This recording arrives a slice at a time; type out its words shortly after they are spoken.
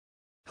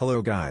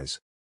Hello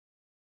guys.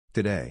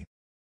 Today,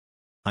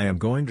 I am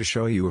going to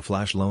show you a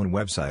flash loan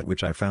website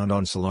which I found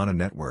on Solana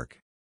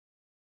network.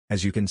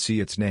 As you can see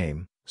its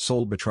name,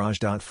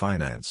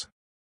 solsea.finance.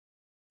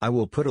 I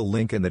will put a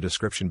link in the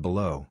description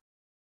below.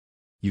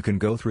 You can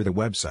go through the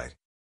website.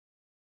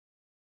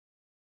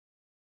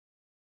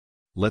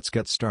 Let's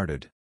get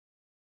started.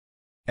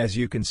 As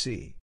you can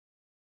see,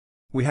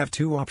 we have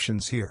two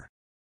options here.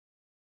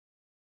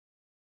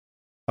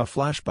 A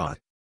flashbot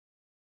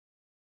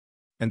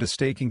and a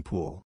staking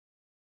pool.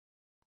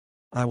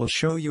 I will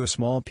show you a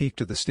small peek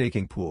to the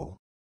staking pool,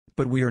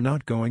 but we are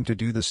not going to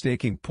do the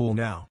staking pool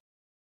now.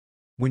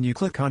 When you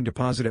click on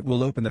deposit, it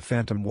will open the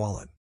Phantom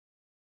wallet.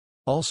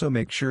 Also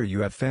make sure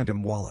you have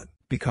Phantom wallet,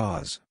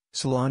 because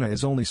Solana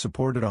is only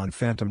supported on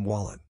Phantom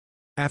wallet.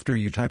 After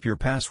you type your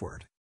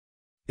password,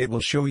 it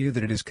will show you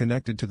that it is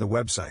connected to the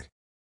website.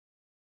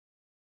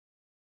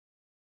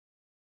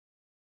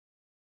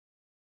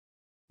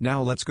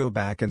 Now let's go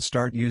back and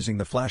start using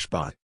the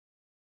flashbot.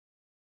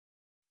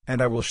 And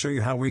I will show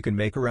you how we can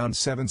make around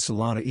 7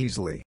 Solana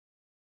easily.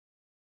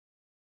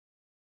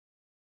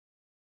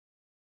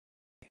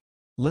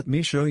 Let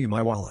me show you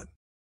my wallet.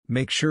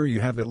 Make sure you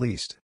have at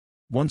least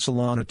 1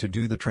 Solana to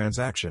do the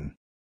transaction.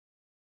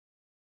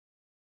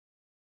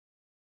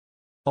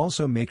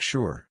 Also make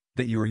sure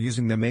that you are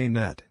using the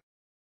mainnet.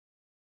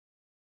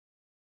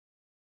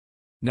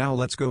 Now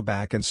let's go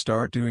back and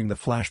start doing the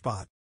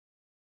flashbot.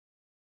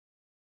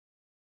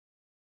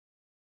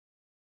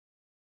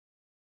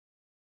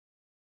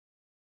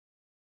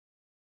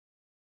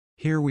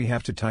 Here we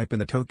have to type in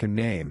the token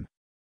name.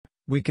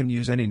 We can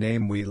use any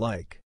name we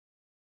like.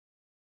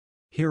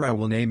 Here I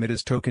will name it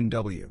as token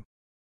W.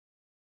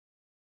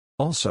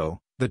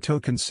 Also, the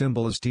token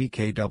symbol is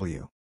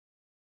DKW.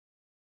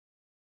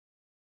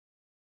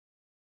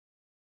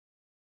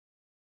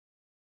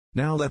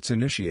 Now let's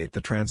initiate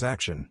the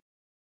transaction.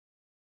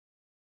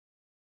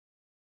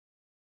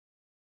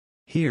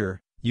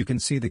 Here, you can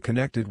see the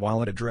connected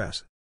wallet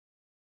address.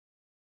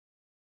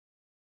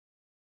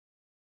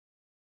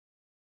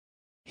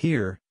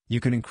 Here,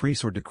 you can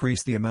increase or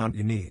decrease the amount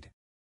you need.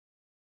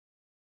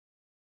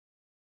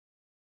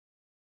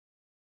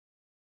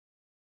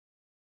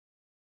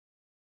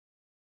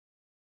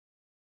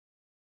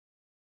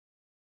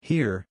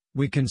 Here,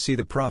 we can see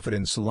the profit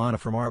in Solana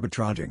from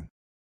arbitraging.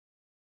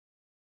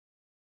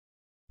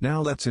 Now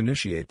let's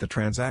initiate the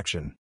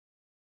transaction.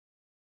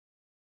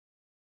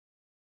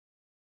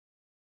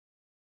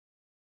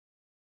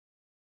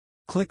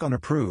 Click on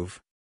Approve.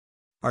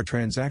 Our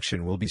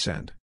transaction will be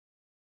sent.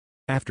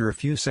 After a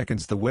few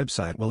seconds, the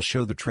website will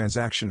show the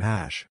transaction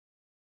hash.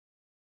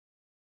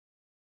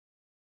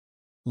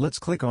 Let's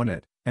click on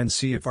it and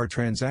see if our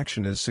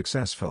transaction is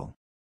successful.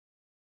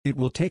 It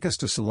will take us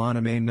to Solana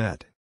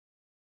mainnet.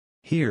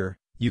 Here,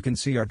 you can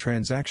see our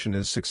transaction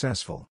is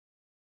successful.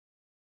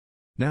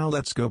 Now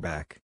let's go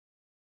back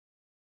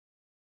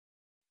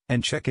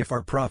and check if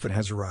our profit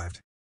has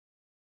arrived.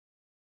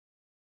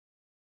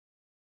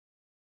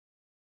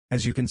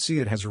 As you can see,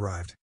 it has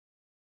arrived.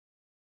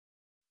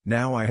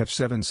 Now I have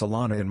 7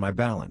 Solana in my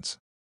balance.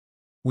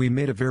 We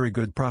made a very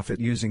good profit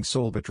using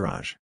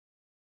Solbitrage.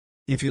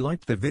 If you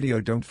liked the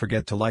video, don't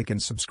forget to like and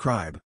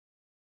subscribe.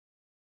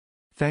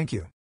 Thank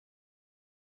you.